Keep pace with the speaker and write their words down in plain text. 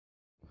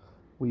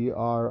We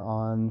are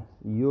on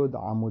Yud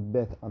Amud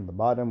Bet on the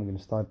bottom. We're going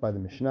to start by the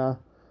Mishnah.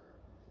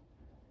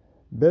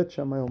 Bet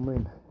Shammai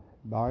Omrim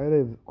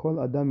Ba'erev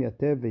Kol Adam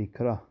Yatev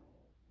Ve'ikra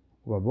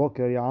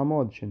U'Baboker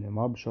Ya'amod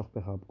Shenemar B'Shach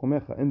Becha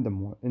B'Kumecha.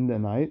 In the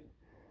night,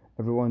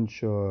 everyone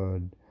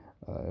should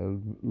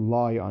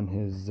lie on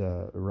his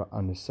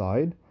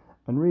side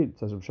and read. It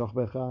says B'Shach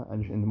Becha,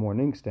 and in the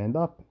morning stand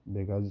up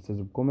because it says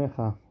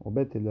B'Kumecha.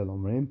 U'Bet Hillel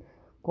Omrim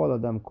Kol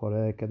Adam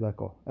Koreh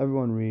Kedako.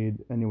 Everyone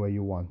read any way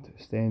you want,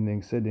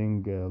 standing,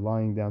 sitting,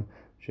 lying down.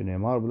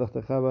 Shenemar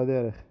B'Lechtecha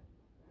B'Derech.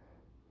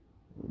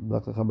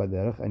 B'Lechtecha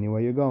B'Derech, anywhere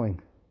you're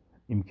going.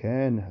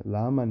 Imken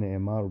Lama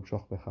Ne'emar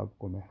B'Shach Becha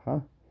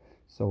B'Kumecha.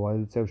 So why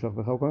does it say B'Shach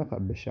Becha B'Kumecha?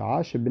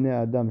 B'Sha'a Shebnei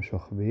Adam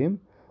Shochvim,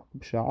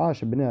 B'Sha'a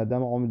Shebnei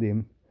Adam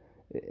Omdim.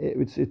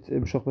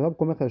 B'Shach Becha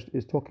B'Kumecha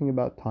is talking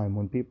about time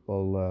when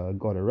people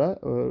go to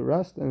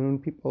rest and when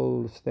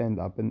people stand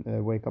up and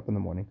wake up in the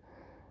morning.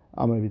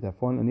 Amar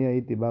Bitafon, Ani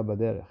Hayiti Ba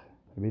B'Derech.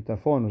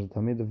 Bitafon was a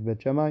Talmid of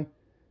Bet Shammai,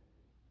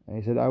 and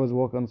he said, I was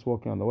walking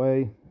on the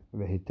way,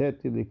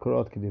 V'hiteti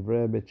likrot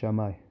k'divrei Bet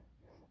Shammai,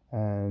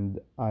 and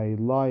I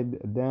lied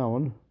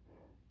down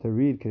to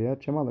read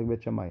Kriyat Shema like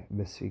Bet Shammai.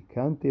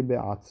 V'sikanti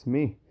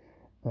be'atzmi,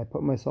 and I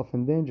put myself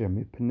in danger,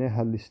 mipnei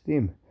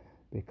halistim,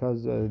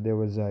 because there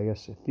was, I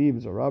guess,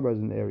 thieves or robbers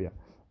in the area.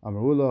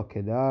 Amru lo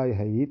kedai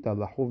hayita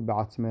lachuv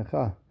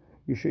be'atzmecha.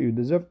 You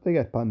deserve to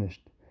get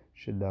punished.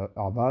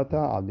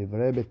 Avarta al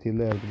divrei Bet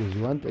Hillel, because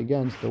you went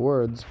against the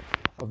words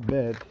of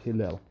Bet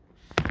Hillel.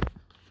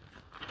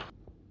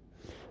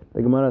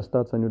 The Gemara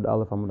starts on Yud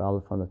Aleph Amud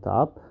Aleph on the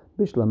top.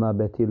 Bishlama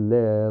Bet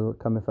Hillel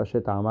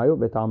kamefashet amayu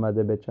bet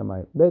amade Bet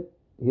Shammai. Bet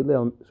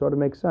Hillel sort of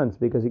makes sense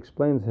because he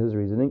explains his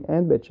reasoning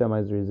and Bet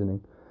Shammai's reasoning.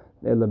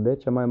 Ela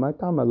Bet Shammai ma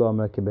tama lo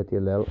amar ke Bet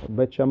Hillel.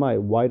 Bet Shammai,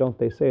 why don't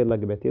they say it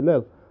like Bet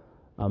Hillel?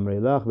 Amri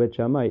lach Bet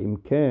Shammai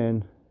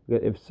imken.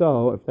 If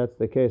so, if that's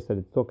the case, that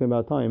it's talking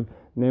about time,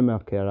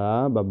 Ne'emar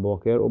kera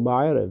b'boker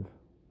u'ba'erev,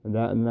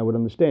 and I would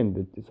understand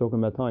that it's talking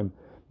about time.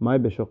 My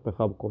b'shach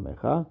becha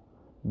b'kumecha,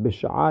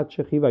 b'sha'at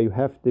shechiva, you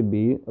have to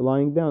be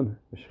lying down.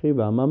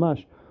 Shechiva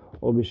mamash,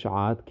 or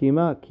b'sha'at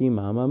kima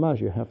mamash,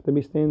 you have to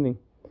be standing.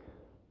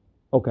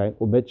 Okay,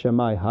 u'bet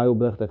Shammai, hayu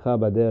b'lechtecha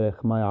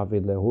b'derech, ma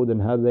ya'avid lehu, then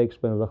how do they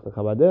explain b'lechtecha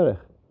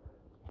b'derech?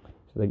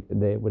 So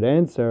they would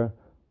answer,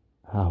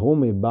 they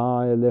would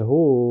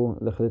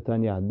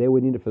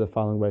need it for the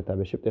following Braita.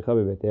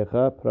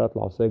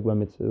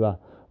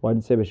 Why did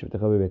it say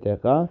B'shivtecha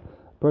b'betecha? A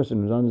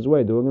person who's on his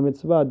way doing a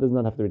mitzvah does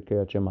not have to read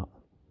Kriyat Shema.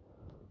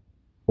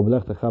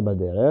 U'b'lechtecha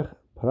b'derech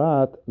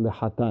prat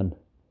lechatan.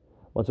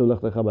 What's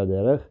u'b'lechtecha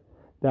b'derech?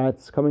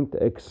 That's coming to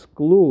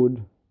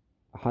exclude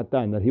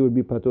hatan, that he would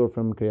be patur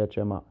from Kriyat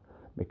Shema.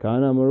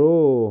 Mekan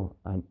amru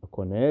an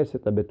kones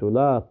et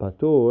betula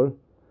patur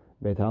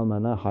bet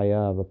almana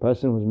hayav. A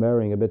person who's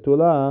marrying a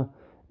betula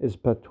is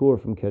patur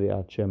from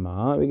Kriyat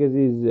Shema because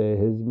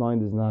his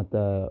mind is not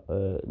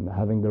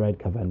having the right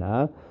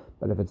kavanah.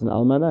 But if it's an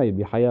almana, you'd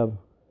be hayav.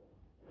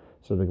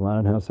 So the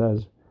Gemara now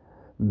says,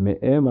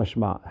 Me'eh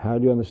mashma. How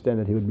do you understand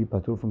that he would be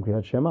patur from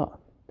Kriyat Shema?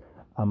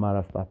 Amar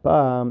Rav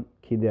Papa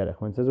ki derech.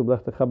 When it says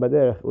u'b'lechtecha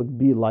b'derech, it would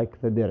be like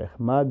the derech.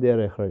 Ma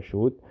derech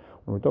reshut.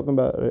 When we're talking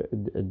about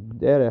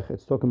derech,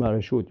 it's talking about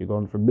reshut. You're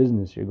going for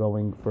business. You're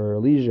going for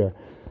leisure.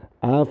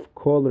 Af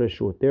kol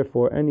reshut.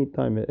 Therefore, any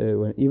time,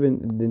 when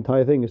even the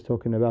entire thing is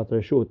talking about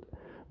reshut,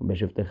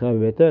 b'shivtecha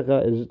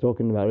v'betecha is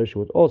talking about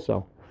reshut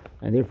also,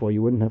 and therefore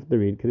you wouldn't have to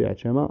read Kriyat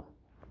Shema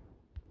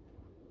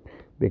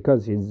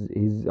because he's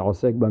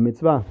osek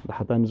b'mitzvah. The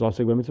hatan is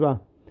osek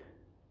b'mitzvah.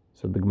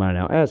 So the Gemara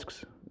now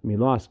asks,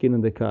 Milo askin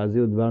de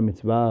ka'azil dvar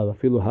mitzvah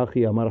v'afilu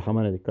hachi amar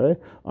chamana dekare.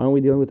 Aren't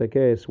we dealing with a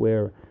case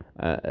where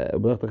a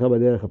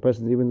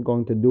person is even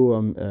going to do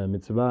a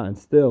mitzvah and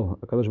still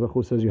HaKadosh Baruch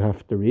Hu says you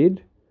have to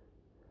read?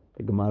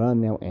 The Gemara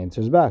now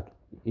answers back.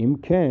 Im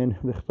ken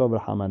v'chtov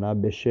r'hamana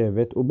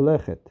b'shevet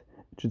u'blechet.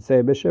 It should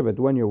say b'shevet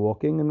when you're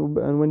walking and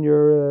when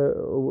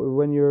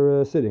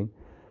you're sitting.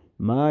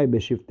 My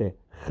b'shivte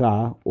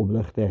cha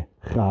u'blechte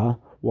cha.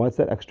 What's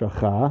that extra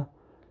cha?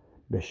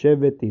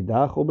 B'shevet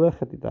tidach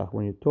u'blechet tidach.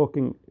 When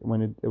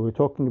we're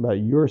talking about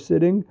your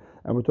sitting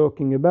and we're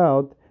talking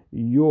about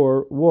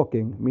your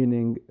walking,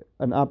 meaning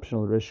an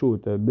optional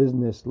reshut, a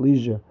business,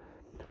 leisure.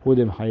 Then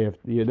you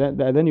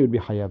would be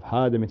hayav.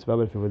 Ha the mitzvah,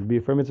 but if it would be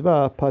for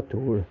mitzvah,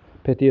 patur,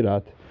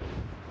 petirat.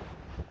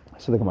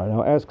 So the Gemara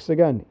now asks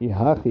again,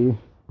 Ihachi,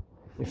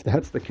 if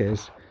that's the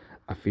case,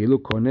 afilu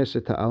kones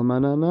et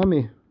almana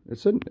nami.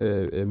 It's a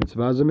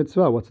mitzvah is a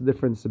mitzvah. What's the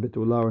difference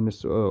betula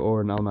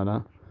or an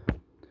almana?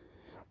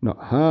 No,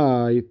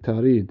 hai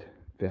tarid,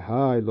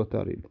 v'hai lo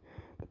tarid.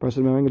 The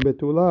person marrying a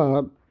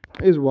betula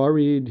is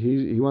worried.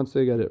 He wants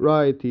to get it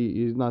right.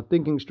 He's not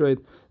thinking straight.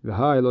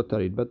 V'hai lo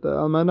tarid. But the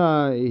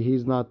almana,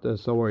 he's not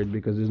so worried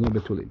because there's no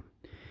betulim.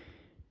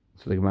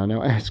 So the Gemara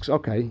now asks,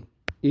 okay,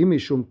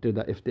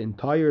 if the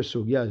entire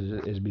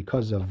sugya is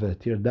because of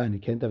tirdan, he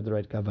can't have the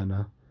right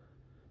kavanah.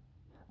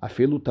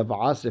 Afilu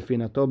tav'as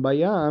efinato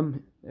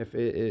bayam.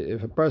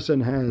 If a person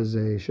has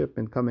a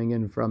shipment coming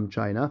in from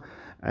China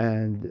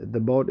and the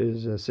boat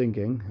is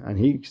sinking and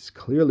he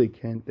clearly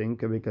can't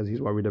think because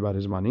he's worried about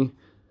his money,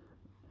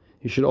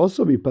 he should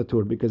also be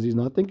patur because he's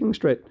not thinking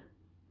straight.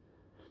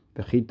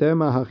 Let's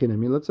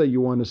say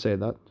you want to say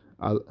that.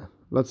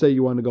 Let's say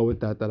you want to go with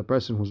that a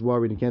person who's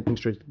worried and can't think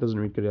straight doesn't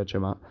read Kriyat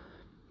Shema.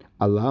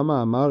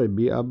 Alama Amar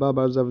Rabbi Abba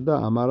Bar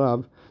Zavda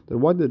Amarav. Then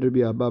what did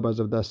Rabbi Abba Bar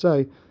Zavda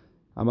say?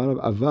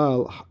 Amarav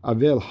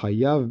Avel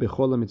Hayav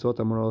Bechol HaMitzvot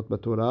HaMorot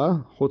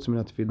BaTorah Chutz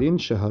Min HaTefillin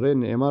Sheharei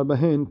Ne'emar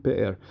Bahen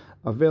Pe'er.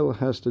 Avel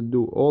has to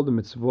do all the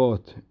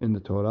mitzvot in the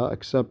Torah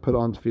except put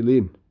on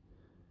tefillin.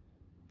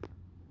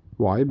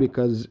 Why?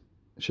 Because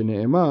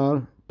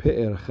Shene'emar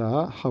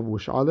Pe'ercha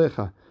Havush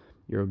Alecha.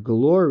 Your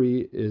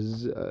glory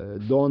is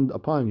dawned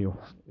upon you.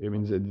 It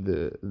means that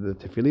the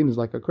tefillin is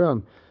like a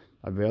crown.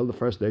 Avel, the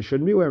first day,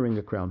 shouldn't be wearing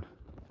a crown.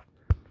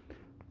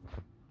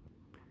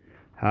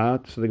 So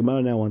the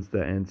Gemara now wants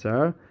the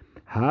answer.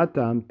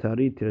 Hatam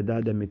tarid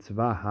tirdad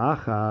mitzvah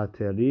hacha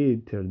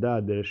tarid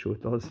tirdad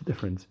reshut. What's the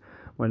difference?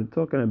 When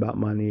talking about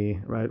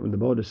money, right? When the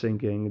boat is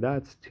sinking,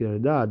 that's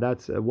tirdad.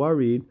 That's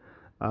worried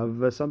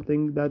of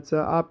something that's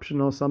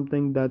optional,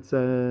 something that's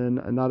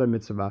not a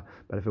mitzvah.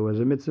 But if it was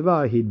a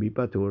mitzvah, he'd be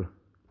patur.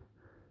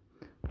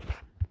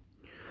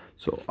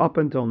 So up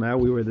until now,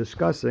 we were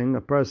discussing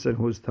a person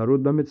who's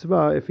tarud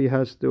b'mitzvah if he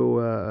has to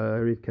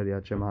read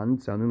Kriyat Shema.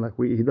 Sounding like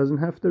he doesn't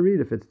have to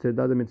read if it's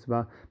tirdad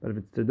mitzvah, but if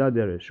it's tirdad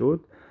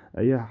reshut,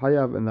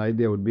 hayav, and the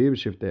idea would be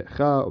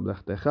b'shivtecha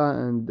u'blechtecha,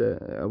 and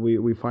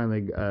we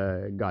finally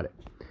got it.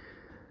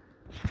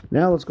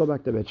 Now let's go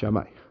back to Beit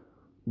Shammai.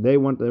 They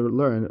want to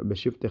learn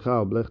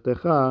b'shivtecha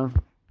u'blechtecha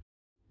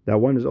that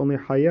one is only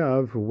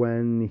hayav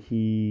when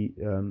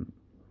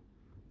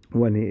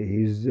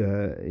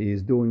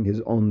he's doing his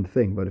own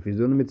thing, but if he's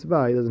doing a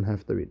mitzvah, he doesn't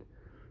have to read.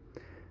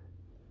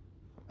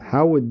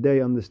 How would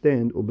they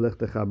understand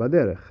u'blechtecha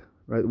baderech?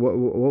 Right?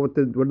 What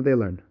did they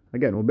learn?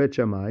 Again, u'beit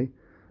Shammai.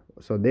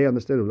 So they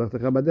understood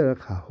u'blechtecha baderech.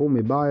 Hahu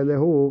mibai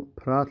lehu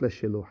prat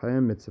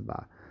leshiluchem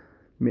mitzvah.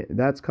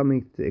 That's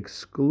coming to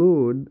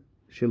exclude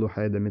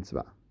shiluchay the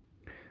mitzvah.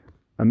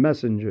 A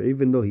messenger,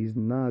 even though he's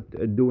not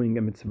doing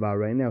a mitzvah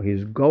right now,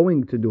 he's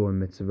going to do a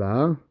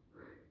mitzvah.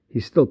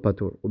 He's still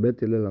patur. Bet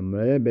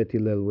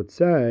Hillel would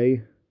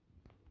say,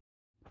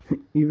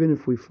 even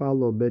if we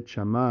follow Bet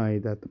Shammai,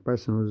 that the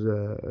person who's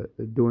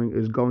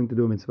is going to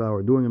do a mitzvah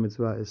or doing a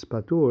mitzvah is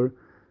patur,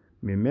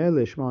 we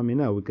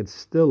could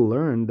still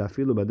learn that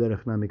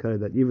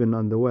even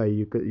on the way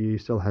you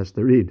still has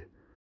to read.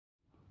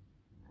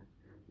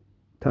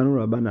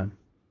 Tanu Rabbanan.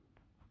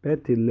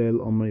 Bet Hillel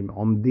omrim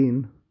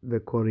omdin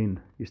vekorin.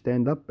 You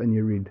stand up and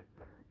you read.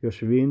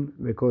 Yoshvin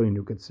vekorin,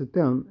 you could sit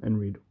down and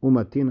read.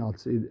 Umatin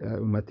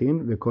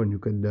vekorin, you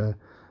could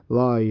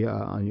lie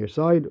on your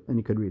side and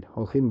you could read.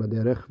 Holchin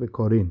baderech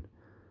vekorin,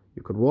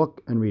 you could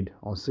walk and read.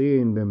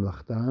 Alsin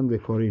b'mlachtan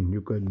vekorin,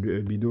 you could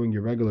be doing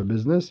your regular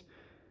business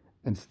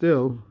and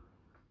still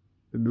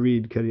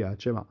read Kriyat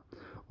Shema.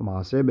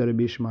 Umaaseh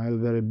beRabbi Ishmael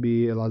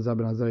veRabbi Elazar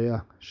ben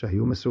Azariah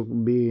shahiu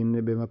mesukbin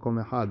b'makom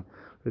echad.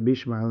 Rabbi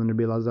Ishmael and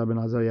Rabbi Elazar ben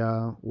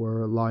Azariah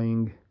were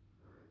lying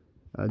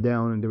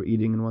down and they were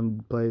eating in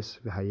one place.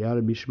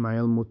 Rabbi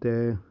Ishmael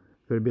muteh,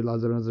 Rabbi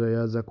Elazar ben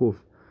Azariah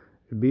zakuf.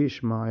 Rabbi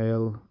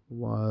Ishmael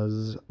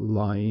was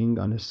lying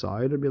on his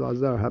side. Rabbi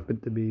Elazar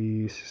happened to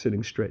be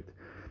sitting straight.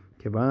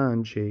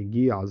 Kevan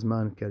she'gi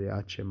azman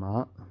Kriyat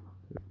Shema.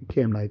 It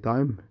came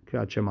nighttime.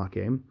 Kriyat Shema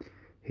came.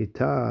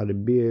 Hita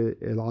Rabbi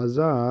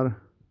Elazar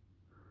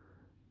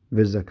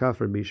v'zakaf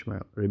Rabbi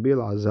Ishmael. Rabbi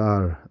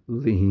Elazar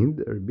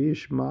leaned. Rabbi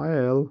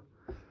Ishmael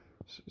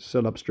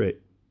stood up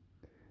straight.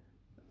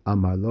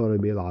 Amar lo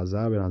Rabbi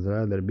Elazar ben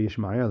Azariah Rabbi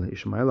Ishmael.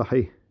 Ishmael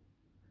achi.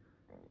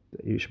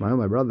 Ishmael,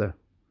 my brother.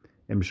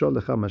 Let me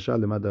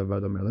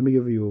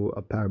give you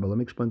a parable. Let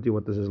me explain to you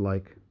what this is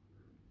like.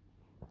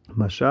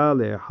 They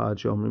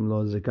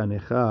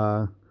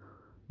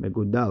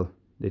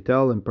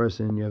tell in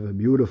person, you have a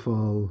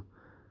beautiful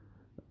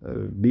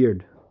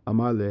beard.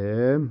 Amar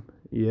lehem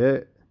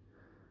ye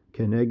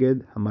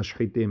keneged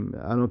hamashchitim.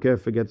 I don't care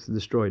if it gets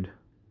destroyed.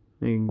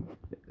 I mean,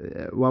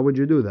 why would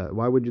you do that?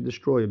 Why would you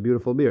destroy a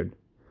beautiful beard?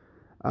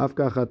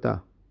 Afka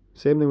chata.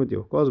 Same thing with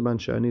you.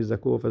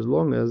 As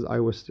long as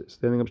I was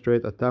standing up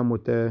straight,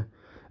 atamute,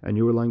 and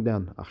you were lying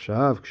down.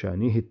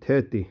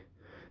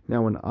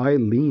 Now when I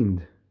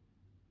leaned,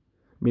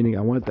 meaning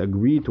I wanted to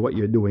agree to what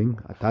you're doing,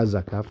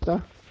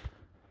 atazakafta,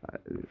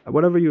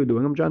 whatever you're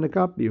doing, I'm trying to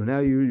copy you. Now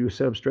you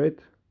sit up straight.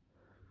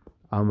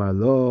 Amar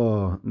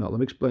lo. No, let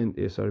me explain.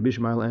 So Rabbi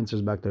Ishmael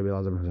answers back to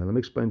Rabbi Elazar. Let me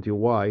explain to you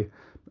why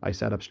I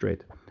sat up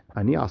straight.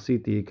 Ani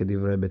asiti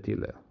kedivrei Bet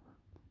Hillel.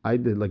 I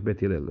did like Bet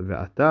Hillel.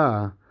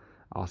 Ve'ata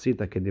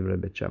asita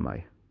kedivrei Bet Shammai.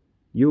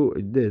 You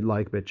did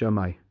like Bet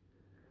Shammai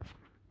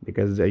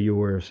because you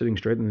were sitting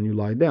straight and then you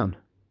lie down.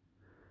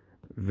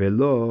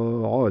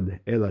 Velo od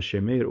ela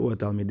shemir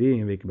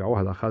u'atalmidim v'ikba'u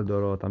halacha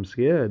dorot. I'm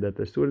scared that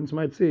the students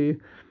might see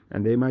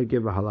and they might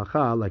give a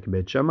halacha like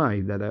Bet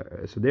Shammai.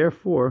 So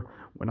therefore,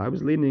 when I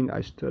was leaning,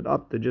 I stood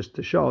up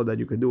to show that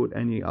you could do it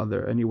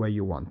any way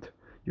you want.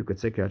 You could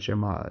say Kriyat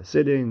Shema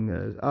sitting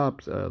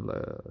up,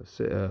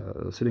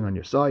 sitting on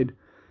your side.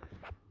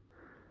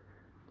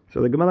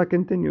 So the Gemara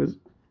continues.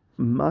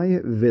 My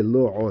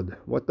velo od.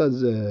 What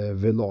does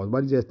velo od?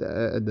 Why did you have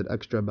to add that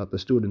extra about the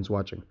students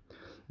watching?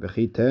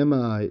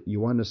 V'chitema, you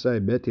want to say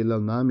Bet Hillel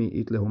nami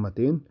it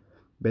lehumatin?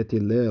 Bet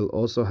Hillel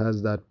also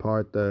has that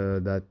part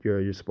that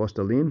you're supposed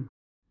to lean,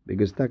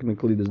 because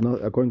technically there's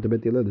not, according to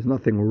Bet Hillel, there's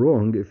nothing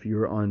wrong if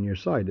you're on your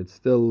side. It's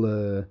still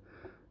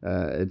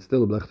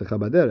blechtecha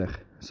baderech.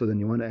 So then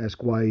you want to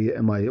ask why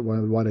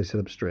did I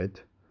sit up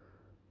straight?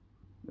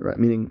 Right,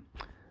 meaning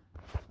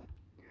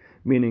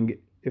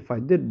if I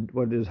did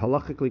what is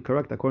halachically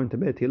correct according to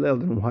Beit Hillel,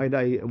 then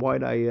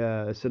why'd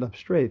I sit up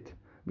straight?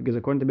 Because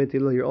according to Beit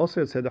Hillel, you're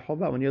also said the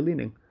chova when you're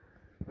leaning.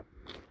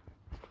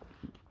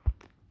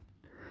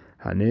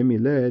 Beit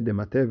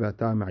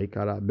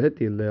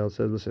Hillel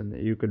says, listen,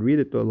 you could read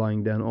it to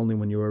lying down only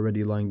when you were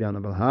already lying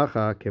down.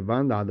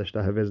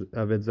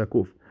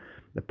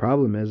 The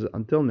problem is,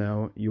 until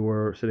now, you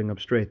were sitting up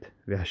straight.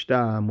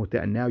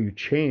 And now you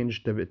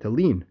changed to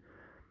lean.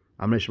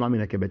 Why is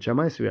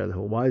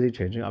he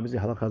changing? Obviously,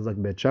 halacha is like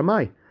Bet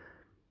Shammai.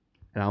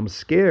 And I'm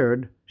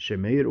scared.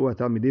 Maybe the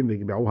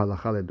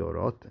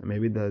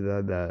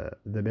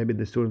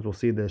students will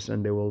see this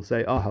and they will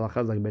say, "Oh,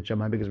 halacha is like Bet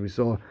Shammai," because we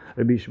saw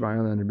Rabbi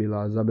Shmuel and Rabbi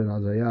Elazar ben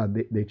Azariah.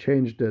 They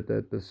changed it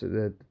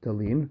to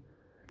lean.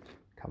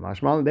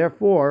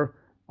 Therefore,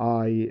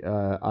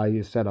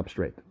 I sat up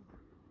straight.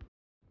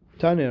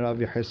 Tani Rav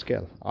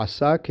Yecheskel,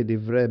 Asa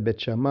kedivrei Bet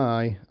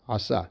Shammai,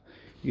 Asa.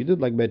 You did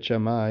like Bet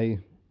Shammai,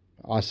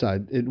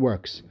 Asa. It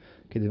works.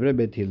 Kedivrei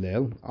Bet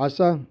Hillel,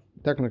 Asa.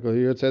 Technically,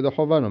 you'd say the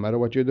chova no matter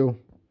what you do.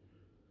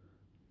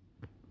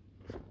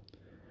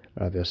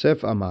 Rav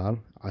Yosef Amar,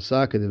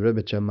 Asa kedivrei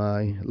Bet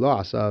Shammai, lo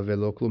Asa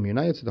velo klum. You're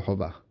not yet the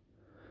chova.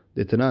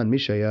 דתנן מי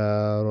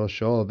שהיה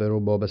ראשו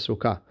ורובו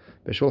בסוכה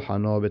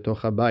ושולחנו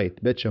בתוך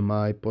הבית בית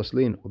שמאי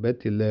פוסלין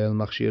ובית הלל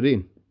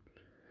מכשירין.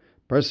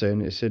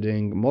 Person is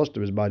sitting most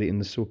of his body in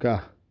the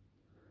sukkah,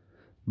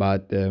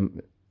 but the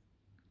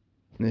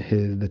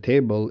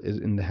table is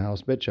in the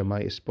house. Bet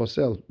Shammai is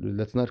posel.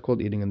 That's not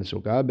called eating in the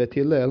sukkah. Bet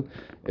Hillel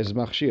is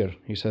machshir.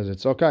 He says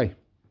it's okay.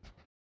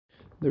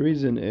 The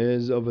reason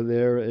is over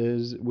there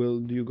is,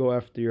 do you go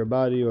after your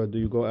body or do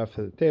you go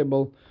after the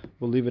table?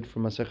 We'll leave it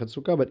for Masechet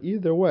Sukkah. But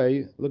either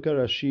way, look at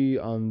Rashi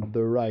on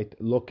the right,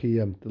 Lo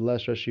Kiyam, the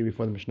last Rashi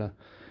before the Mishnah.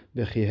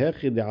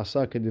 According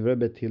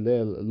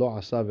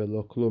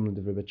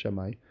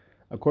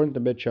to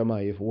Bet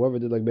Shammai, if whoever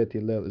did like Bet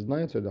Hillel is not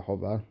answered the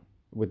Chova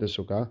with the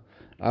Sukkah,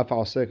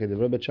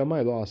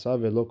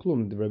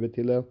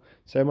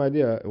 same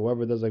idea,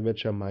 whoever does like Bet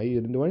Shammai, you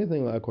didn't do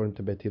anything according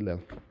to Bet Hillel.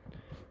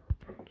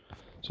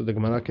 So the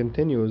Gemara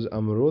continues,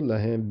 Amru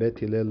lahem Bet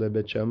Hillel le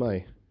Bet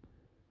Shammai.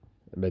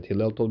 Bet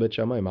Hillel told Bet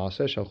Shammai,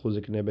 Maaseh shalchu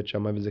ziknei Bet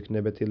Shammai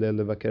v'ziknei Bet Hillel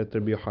levaker et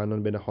Rabbi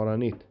Yochanan ben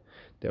Horanit.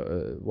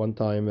 One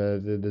time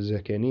the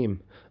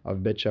Zekenim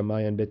of Bet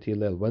Shammai and Bet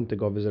Hillel went to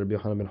go visit Rabbi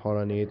Yochanan ben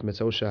Horanit.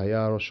 Metzau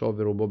shehaya rosho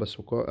v'rubo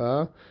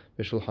b'sukkah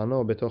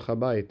v'shulchano betoch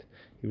habayit.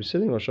 He was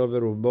sitting rosho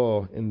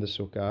v'rubo in the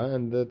sukkah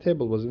and the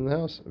table was in the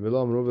house.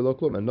 V'lo amru v'lo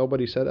klum, and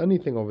nobody said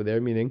anything over there.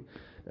 Meaning,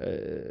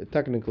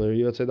 technically,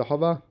 you would say the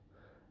chava.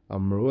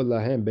 Amru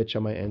lahem. Bet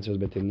Shammai answers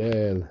Bet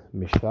Hillel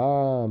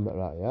misham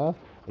raya.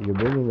 You're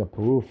bringing a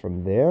proof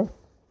from there.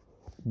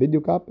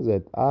 Biduk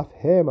opposite. Af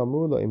hem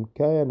amru lo im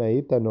kayan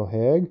hayita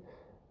noheg.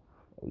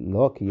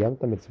 No.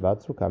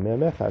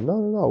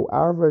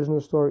 Our version of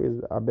the story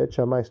is our Bet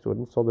Shammai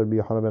students told Rabbi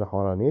Yochanan ben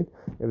Horanit,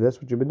 if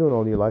that's what you've been doing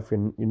all your life,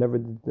 you never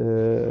did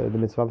the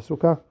mitzvah of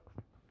sukkah.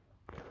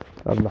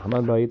 Rav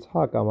Nachman bar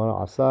Yitzchak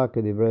Amar Asa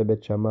kedivrei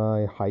Bet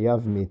Shammai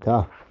hayav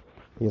mita.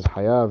 He is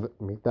hayav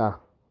mita.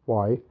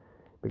 Why?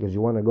 Because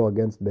you want to go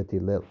against Bet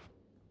Hillel.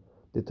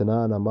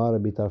 Ditanan Amar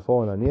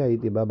bitarfon ani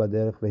hayiti ba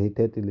baderech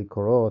vehiteti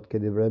likorot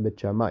kedivrei Bet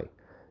Shammai.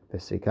 I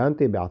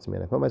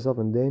put myself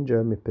in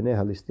danger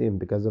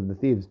because of the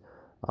thieves.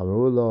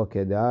 You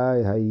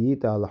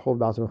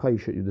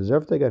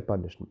deserve to get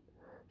punished.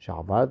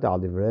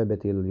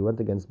 You went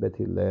against Bet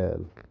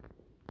Hillel.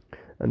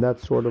 And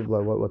that's sort of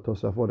like what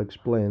Tosafot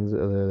explains,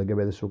 the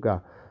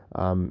Sukkah.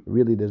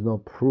 Really, there's no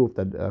proof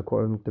that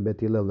according to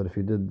Bet Hillel that if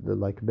you did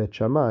like Bet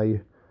Shammai,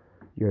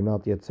 you're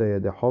not yet say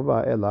the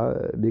Chova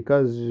Ela,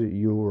 because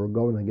you were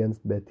going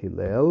against Bet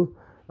Hillel.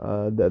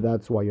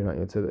 That's why you're not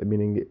yet said.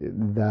 Meaning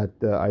that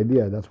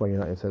idea. That's why you're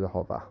not yet said the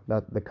chova.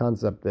 That the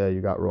concept you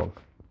got wrong.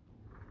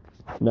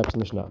 Next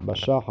Mishnah.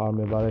 Bashachar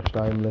mevarech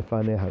shtayim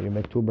lefaneha. You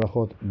make two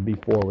brachot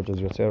before, which is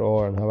Yotzer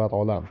Or and Havat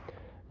Olam.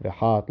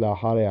 V'chat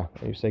la'achareya.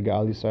 You say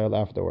Ga'al Yisrael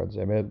afterwards.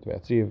 Emed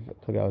v'etziv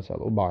Ga'al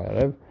Yisrael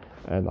u'ba'arev.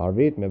 And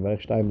Arvit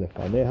mevarech shtayim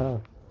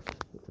lefaneha.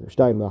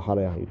 Shtayim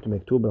la'achareya. You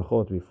make two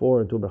brachot before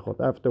and two brachot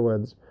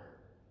afterwards.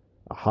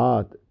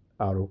 Achat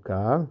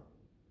aruka.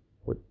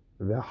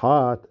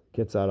 V'chat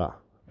ketzara.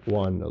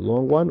 One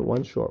long one,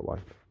 one short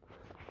one.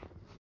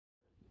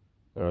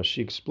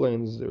 She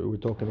explains that we're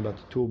talking about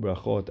the two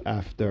brachot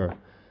after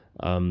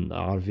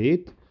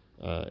Arvit.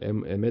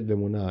 Emed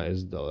v'munah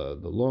is the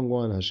long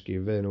one.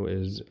 Hashkivenu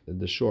is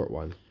the short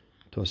one.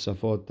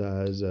 Tosafot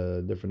has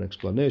a different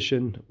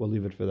explanation. We'll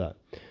leave it for that.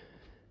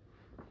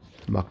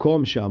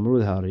 Makom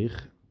she'amru harich.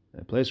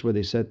 A place where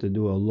they said to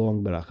do a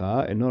long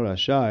beracha, eno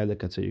rashai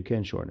lekatzer, you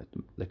can't shorten it.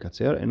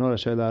 Lekatzer, eno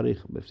rashai la'arich.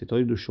 If they told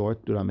you to do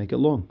short, do not make it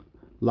long.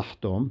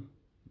 Lahtom,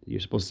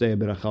 you're supposed to say a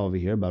beracha over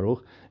here,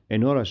 Baruch.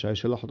 Eno rashai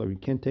shelo lahtom, you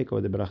can't take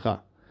away the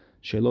beracha.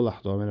 Shelo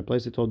lahtom, in a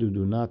place they told you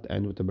do not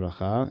end with the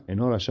beracha.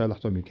 Eno rashai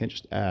lahtom, you can't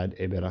just add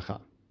a beracha.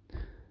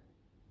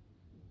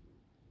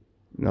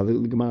 Now the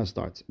Gemara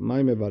starts.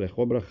 My mevarech,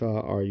 what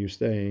beracha are you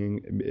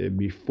saying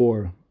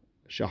before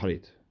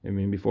Shahrit? I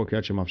mean, before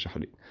Kriyat Shema of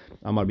Shahrit.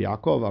 Amar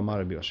Yaakov, Amar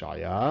Rabbi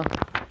Yoshaya,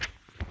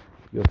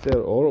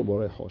 Yotzer Or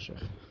Ubore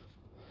Choshech.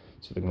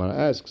 So the Gemara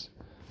asks,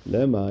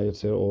 Lema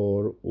Yotzer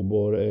Or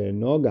Ubore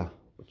Noga,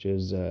 which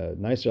is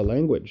nicer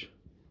language.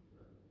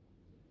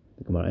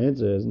 The Gemara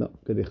answers, no,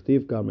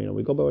 Kedichtiv Kamina.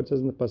 We go by what it says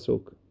in the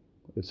Pasuk.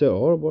 Yotzer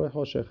Or Ubore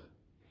Choshech.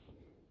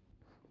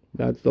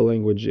 That's the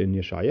language in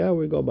Yeshaya,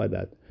 we go by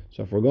that.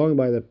 So if we're going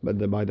by the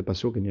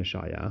Pasuk in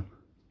Yeshaya,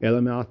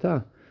 Ela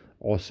Me'ata,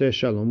 Oseh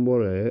Shalom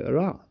Borei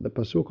Ra. The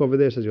pasuk over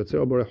there says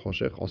Yotzer Borei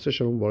Choshech, Oseh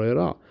Shalom Borei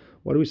Ra.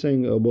 What are we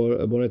saying?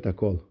 Borei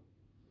Takol.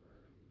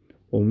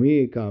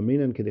 Umi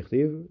Ka'aminan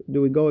Kedichtiv.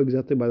 Do we go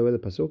exactly by the way the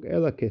pasuk?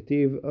 Ela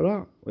Ketiv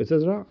Ra. It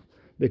says Ra.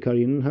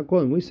 Bekarin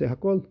Hakol. And we say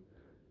Hakol.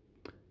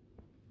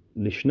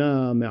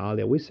 Lishna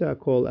Me'alia. We say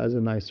Hakol as a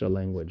nicer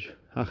language.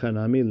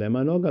 Hachanami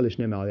Lema Noga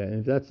Lishna Me'alia. And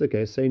if that's the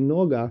case, say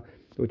Noga,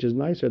 which is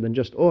nicer than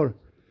just Or.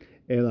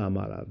 אלא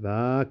אמר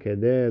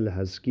כדי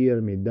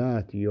להזכיר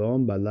מידת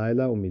יום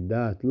בלילה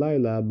ומידת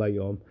לילה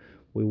ביום.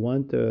 We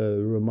want to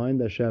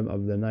remind Hashem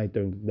of the night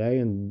during the day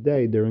and the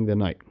day during the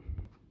night.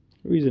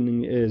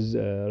 Reasoning is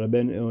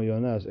Rabbeinu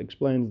Yonas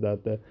explains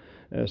that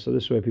so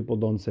this way people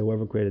don't say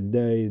whoever created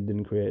day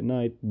didn't create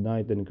night,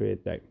 night didn't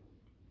create day.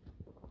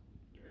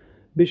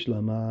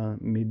 Bishlama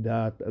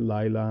midat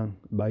laila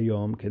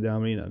bayom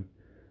kedamrinan.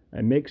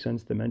 It makes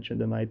sense to mention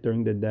the night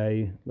during the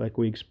day, like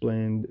we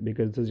explained,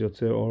 because it says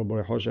Yotzer Or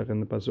Borei Choshech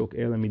in the pasuk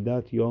Ela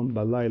midat yom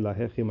balayla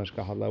hechi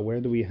mashkahala. Where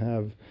do we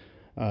have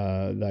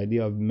the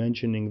idea of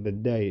mentioning the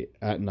day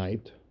at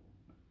night?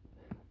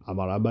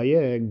 Amar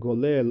Abaye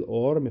golel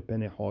or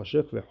mipnei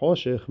choshech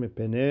vechoshech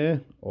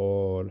mipnei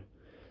or.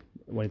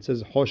 When it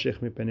says choshech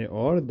mipnei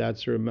or,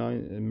 that's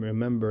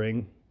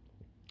remembering,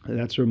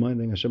 that's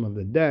reminding Hashem of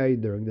the day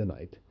during the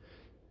night.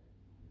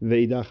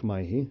 Veidach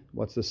maihi.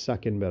 What's the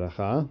second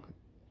beracha?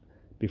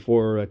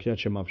 Before Kriyat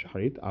Shema of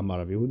Shacharit, Amar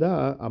Rav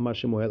Yehuda, Amar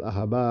Shemuel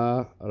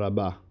Ahaba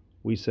Rabah.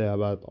 We say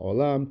about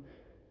Olam.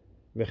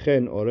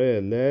 V'chen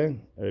Oreh le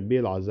Rabbi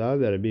Elazar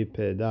Rabbi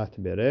Pedat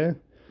Bereh.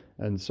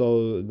 And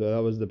so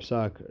that was the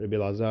psak. Rabbi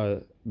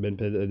Elazar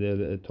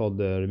told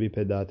Rabbi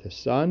Pedat his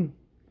son.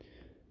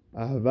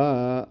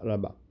 Ahava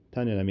Rabah.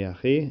 Tanya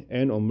Namiachi.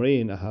 En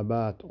Omrin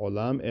Ahabat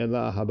Olam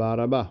Ela Ahaba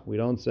Rabah. We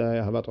don't say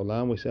Ahabat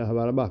Olam. We say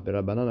Ahaba Rabah.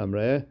 B'Rabbanan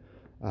Amreh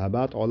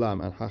Ahabat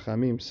Olam. And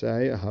Chachamim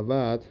say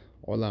Ahabat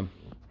Olam.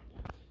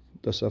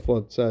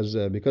 Tosafot says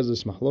because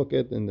it's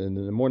mahloket, in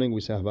the morning we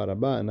say Ahavat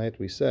Rabbah, at night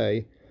we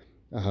say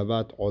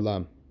Ahavat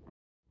Olam.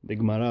 The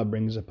Gemara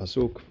brings a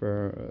pasuk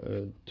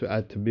for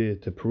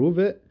to prove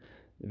it.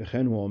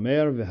 V'chen hu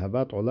omer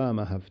v'Ahavat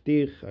Olam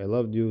ahavtich. I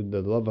loved you,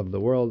 the love of the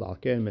world. Al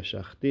ken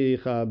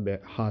meshachticha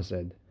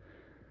behased.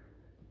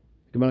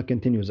 Gemara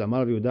continues.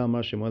 Amar Yehuda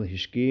Amar Shemuel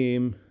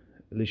hishkim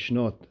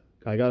lishnot.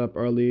 I got up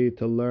early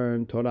to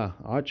learn Torah.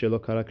 Ad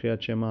shelo kara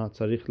kriyat shema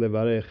tzarich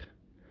levarech.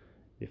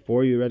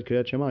 Before you read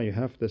Kriyat Shema, you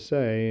have to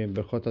say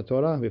Berchot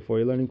Torah before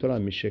you're learning Torah.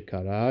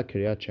 Mishekara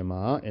Kriyat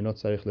Shema enot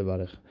tzarich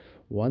levarech.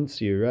 Once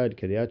you read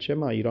Kriyat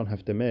Shema, you don't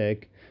have to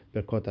make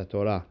Berchot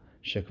Torah.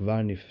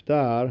 Shekvar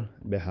niftar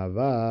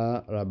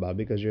behava rabba,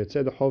 because you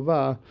said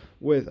chova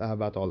with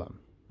ahavat olam.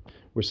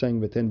 We're saying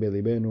v'ten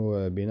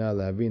belibenu bina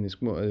lavin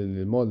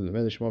lilmod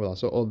l'melishmo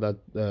v'laso, all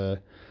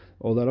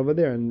that over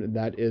there, and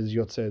that is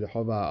yotzei the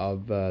chova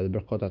of the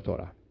Berchot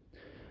Torah.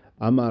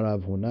 Amar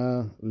Rav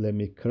Huna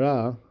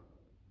lemikra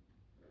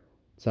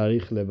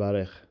tzarich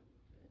levarech.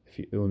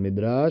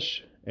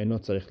 Midrash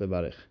enot tzarich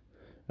levarech.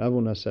 Rav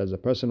Huna says a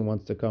person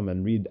wants to come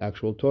and read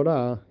actual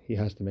Torah, he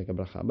has to make a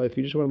bracha. But if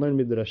you just want to learn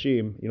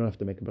midrashim, you don't have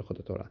to make a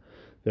brachot Torah.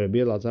 Rabbi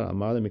Elazar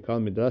Amar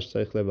lemikal midrash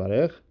tzarich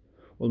levarech,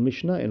 ul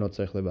mishnah enot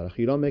tzarich levarech.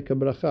 You don't make a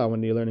bracha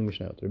when you're learning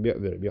mishnah. Rabbi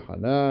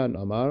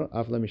Yochanan Amar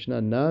af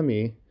mishnah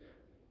nami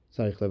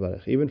tzarich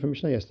levarech. Even for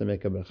mishnah, you have to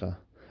make a bracha.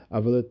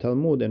 Aval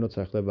Talmud enot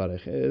tzarich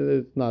levarech.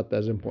 It's not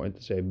as important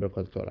to say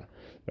brachot Torah.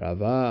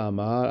 Rava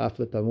Amar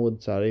after Talmud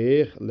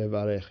tzarich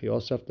levarech. You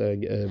also have to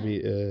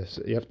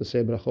you have to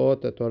say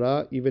brachot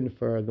Torah even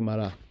for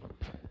Gemara.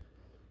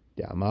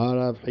 The Amar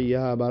Rav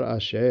Hiya bar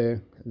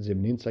Asher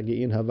zimnin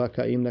tzagiin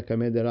havakaim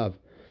nakameh de Rav.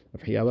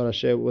 Rav Hiya bar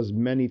Asher was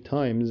many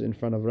times in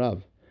front of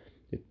Rav.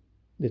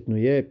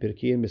 Litnuye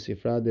pirkin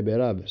besifra de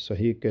berav, so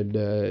he could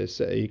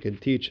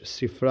teach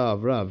sifra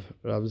of Rav.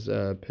 Rav's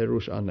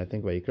perush on I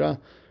think Vayikra.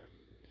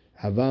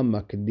 Hava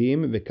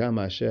makdim v'kam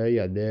asher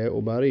yadeh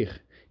ubarich.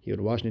 He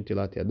would wash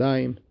nitilat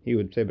yadayim, he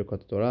would say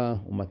Berkot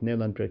Torah,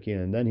 umatnelan perkin,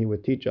 and then he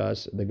would teach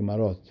us the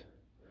Gemarot.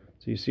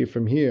 So you see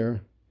from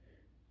here,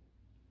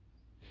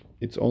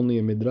 it's only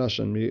a midrash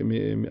on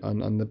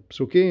the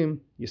psukim,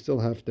 you still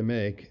have to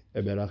make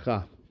a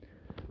beracha.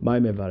 My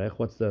mevarech,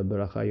 what's the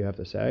beracha you have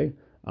to say?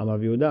 אמר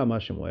רבי יהודה, אמר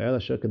שמואל,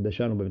 אשר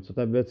קדשנו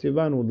במצוותיו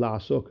וציוונו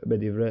לעסוק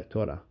בדברי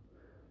תורה.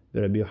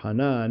 ורבי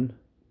יוחנן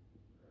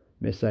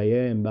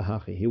מסיים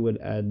בהכי. He would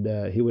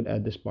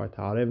add this part.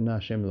 הערב נא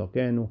השם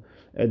אלוקינו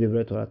את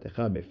דברי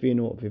תורתך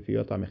בפינו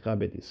ובפיות עמך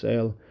בית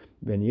ישראל,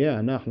 ונהיה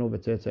אנחנו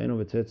וצאצאינו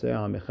וצאצאי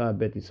עמך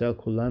בית ישראל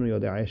כולנו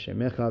יודעי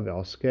שמך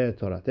ועוסקי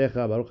תורתך.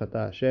 ברוך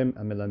אתה השם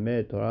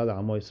המלמד תורה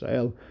לעמו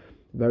ישראל.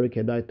 Very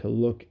כדאי to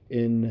look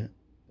in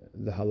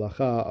the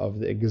halacha of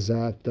the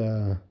exact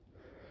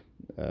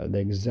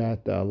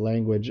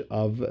language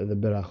of the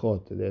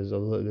berachot. There's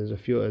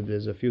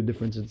a few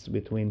differences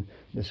between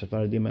the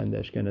Sephardim and the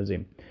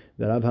Ashkenazim.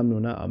 ורב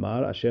המנונה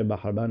אמר, אשר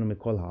בחר בנו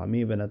מכל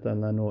העמים ונתן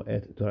לנו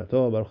את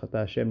תורתו, ברוך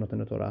אתה השם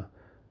נותן התורה.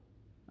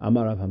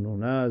 אמר רב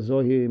המנונה,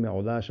 זוהי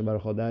מעולה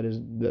שברכות. That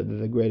is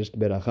the greatest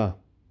beracha,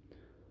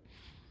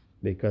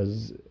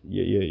 because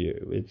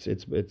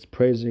it's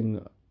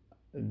praising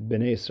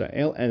Bnei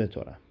Israel and the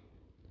Torah.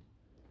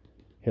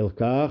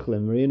 Hilkach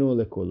lemrinu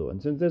lekulu.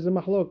 And since there's a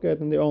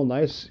mahloket and they're all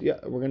nice, yeah,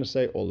 we're going to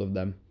say all of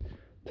them.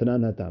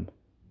 Tanan hatam.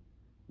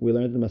 We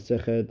learned the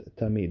Masechet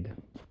Tamid.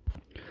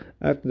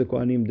 After the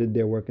Kohanim did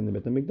their work in the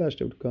Beit HaMikdash,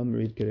 they would come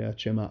read Kiryat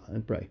Shema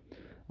and pray.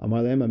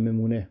 Amar lehem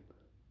ha-memuneh.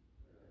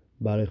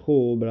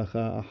 Barichu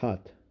bracha achat.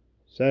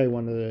 Say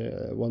one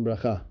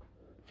bracha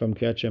from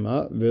Kiryat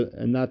Shema,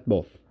 and not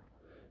both.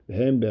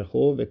 V'hem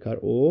berchu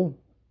v'kar'u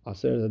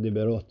aseret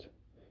hadiberot.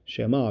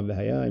 Shema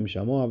v'haya im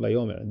shamoa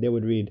v'yomer. They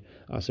would read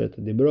aseret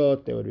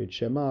hadiberot, they would read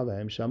Shema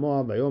v'haya im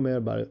shamoa v'yomer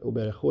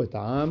u'berechu et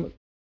ha'am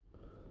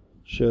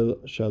shel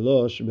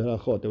shalosh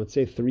berachot. They would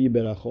say 3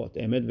 berachot.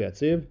 Emet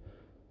v'yatziv.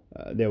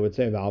 They would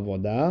say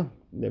v'avodah,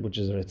 which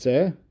is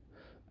retzeh,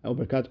 and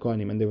berkat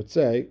kohanim, and they would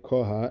say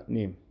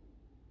kohanim.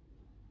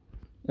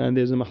 And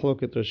there's a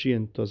machloket Rashi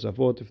and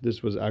Tosafot if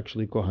this was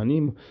actually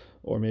kohanim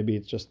or maybe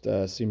it's just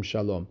sim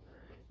shalom.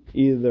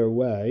 Either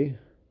way,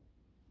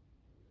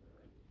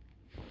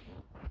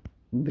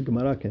 the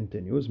Gemara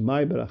continues.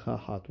 My beracha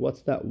hat.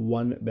 What's that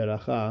one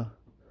beracha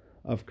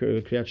of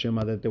Kriyat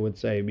Shema that they would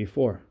say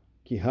before?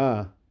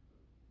 Kiha.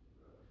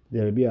 They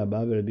went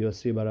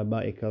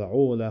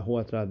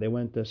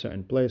to a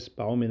certain place.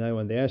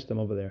 When they asked them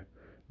over there,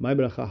 my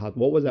bracha hat.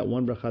 What was that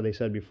one bracha they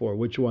said before?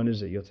 Which one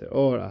is it? Yotzer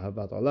or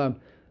ahavat olam?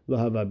 Lo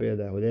hava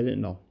be'edahu. They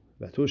didn't know.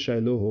 V'atu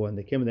shailuhu. And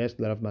they came and they asked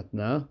Rav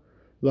Matna.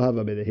 Lo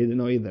hava be'edahu. He didn't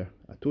know either.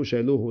 Atu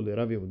shailuhu li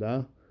Rav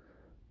Yehuda.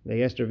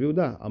 They asked Rav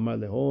Yehuda. Amar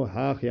leho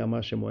hach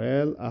yamar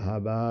Shemuel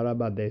ahava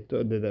rabba.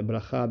 The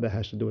bracha that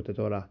has to do with the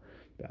Torah.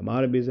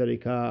 Amar Rabbi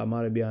Zerika.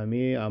 Amar Rabbi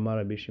Ami. Amar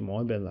Rabbi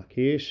Shimon ben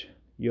Lakish.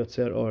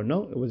 Yotzer or.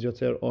 No, it was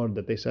Yotzer or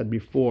that they said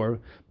before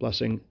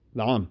blessing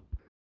the Am.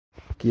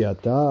 Ki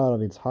ata Rav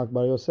Yitzchak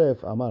bar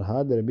Yosef amar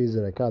had Rabbi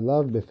Zerika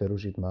lav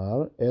beferush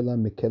itmar ela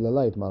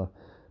mikelala itmar.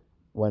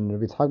 When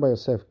Rav Yitzchak bar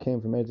Yosef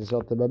came from Eretz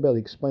Yisrael to Babel,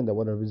 he explained that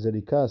what Rav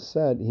Zerika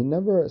said, he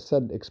never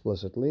said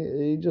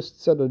explicitly. He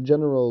just said a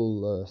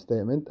general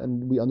statement,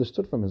 and we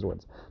understood from his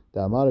words.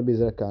 Amar Rabbi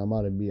Zerika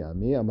amar Rabbi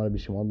Ami amar Rabbi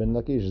Shimon ben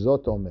Lakish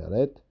zot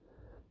omeret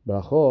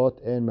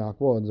brachot en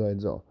me'akvot zo et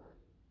zo.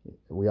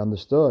 We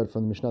understood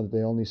from the Mishnah that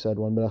they only said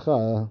one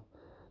bracha,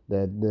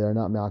 that they're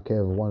not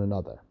me'akev one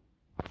another.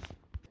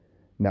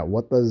 Now,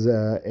 what does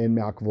en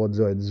me'akvot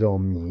zo et zo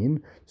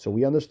mean? So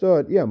we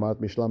understood, marat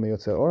mishlam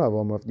yotzer or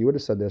havom. If you would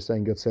have said they're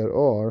saying yotzer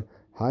or,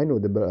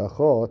 hainu the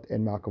brachot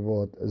en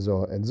me'akvot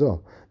zo et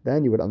zo.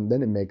 Then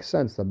it makes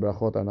sense that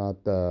brachot are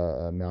not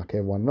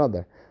me'akev one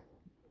another.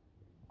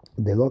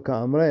 De lo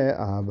ka'amre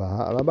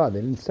ahava rabba.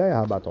 They didn't say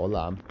ahavat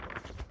olam.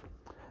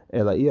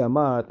 But if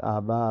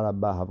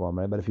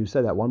you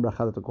said that one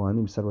bracha that the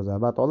Kohanim said was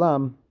Ahavat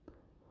Olam,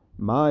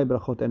 my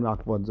brachot en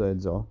me'akvot zo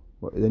et zo,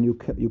 then you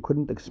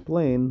couldn't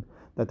explain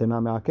that they're not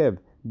me'akev.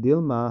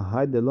 Dilma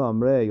hay delo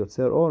amre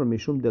yotzer or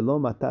mishum delo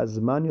mata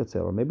zman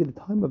yotzer or. Maybe the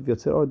time of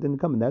yotzer or didn't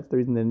come, and that's the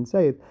reason they didn't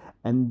say it.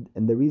 And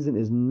the reason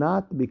is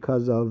not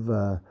because of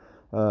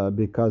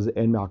because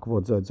en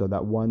me'akvot zo et zo,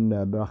 that one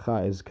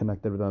bracha is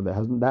connected with another.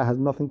 That has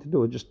nothing to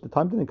do. It's just the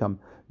time didn't come.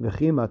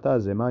 V'chi mata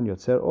zeman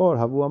yotzer or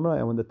havu amra.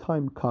 And when the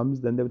time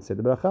comes, then they would say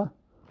the bracha.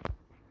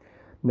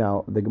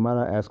 Now the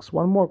Gemara asks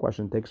one more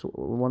question, takes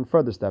one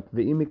further step.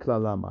 V'imi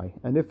klalamai.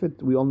 And if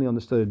we only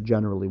understood it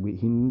generally,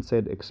 he didn't say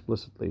it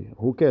explicitly.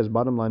 Who cares?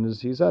 Bottom line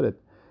is he said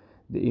it.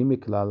 The imi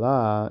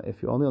klala.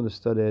 If you only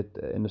understood it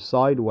in a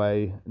side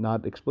way,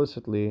 not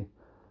explicitly.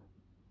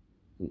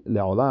 Maybe they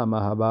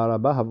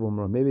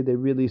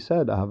really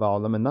said ahava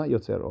olam and not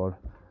yotzer or.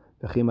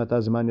 And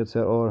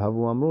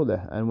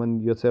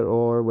when yotzer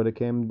or would have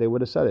came, they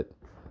would have said it.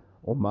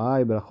 And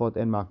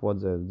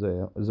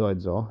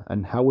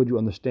how would you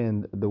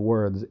understand the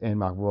words en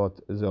makvot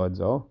zo et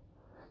zo?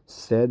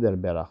 Seder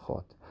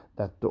berachot.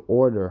 That the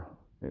order,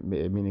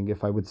 meaning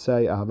if I would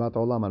say ahavat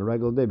olam on a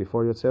regular day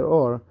before yotzer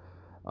or,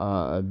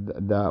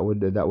 that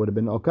would have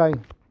been okay.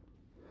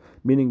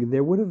 Meaning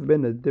there would have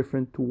been a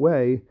different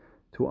way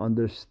to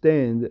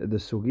understand the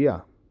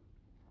sugya.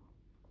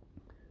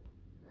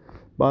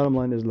 Bottom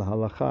line is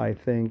lahalacha. I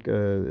think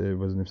it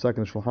was nifsak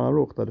in the Shulchan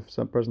Aruch that if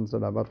some person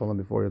said ahavat olam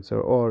before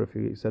yotzer or, if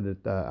he said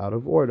it out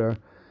of order,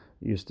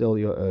 you still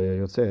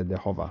yotzer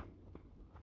dehova.